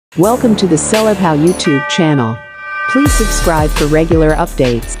Welcome to the celebshow YouTube channel. Please subscribe for regular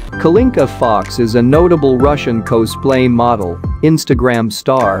updates. Kalinka Fox is a notable Russian cosplay model, Instagram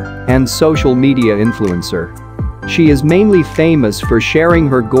star, and social media influencer. She is mainly famous for sharing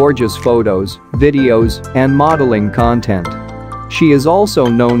her gorgeous photos, videos, and modeling content. She is also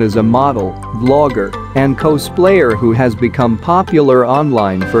known as a model, vlogger, and cosplayer who has become popular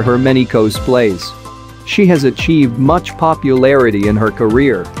online for her many cosplays. She has achieved much popularity in her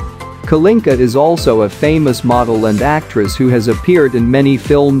career. Kalinka is also a famous model and actress who has appeared in many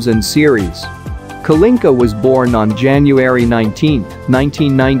films and series. Kalinka was born on January 19,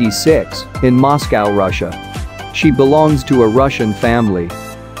 1996, in Moscow, Russia. She belongs to a Russian family.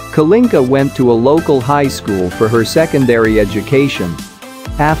 Kalinka went to a local high school for her secondary education.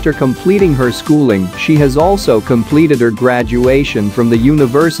 After completing her schooling, she has also completed her graduation from the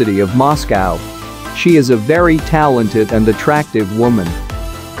University of Moscow. She is a very talented and attractive woman.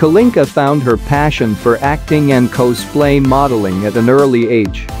 Kalinka found her passion for acting and cosplay modeling at an early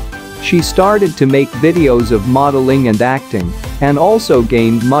age. She started to make videos of modeling and acting, and also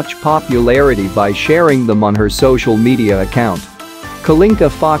gained much popularity by sharing them on her social media account.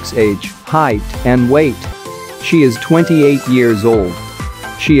 Kalinka Fox age, height, and weight. She is 28 years old.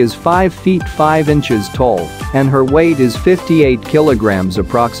 She is 5 feet 5 inches tall, and her weight is 58 kilograms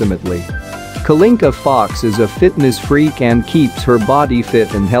approximately. Kalinka Fox is a fitness freak and keeps her body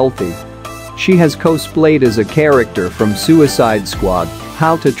fit and healthy. She has cosplayed as a character from Suicide Squad,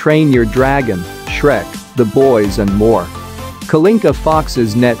 How to Train Your Dragon, Shrek, The Boys and more. Kalinka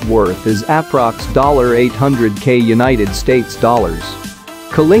Fox's net worth is approx $800K United States dollars.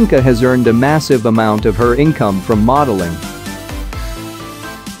 Kalinka has earned a massive amount of her income from modeling.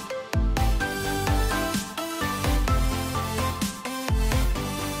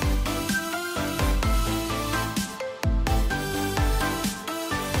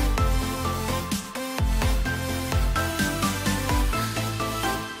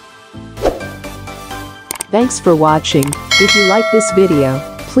 Thanks for watching. If you like this video,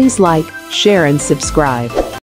 please like, share and subscribe.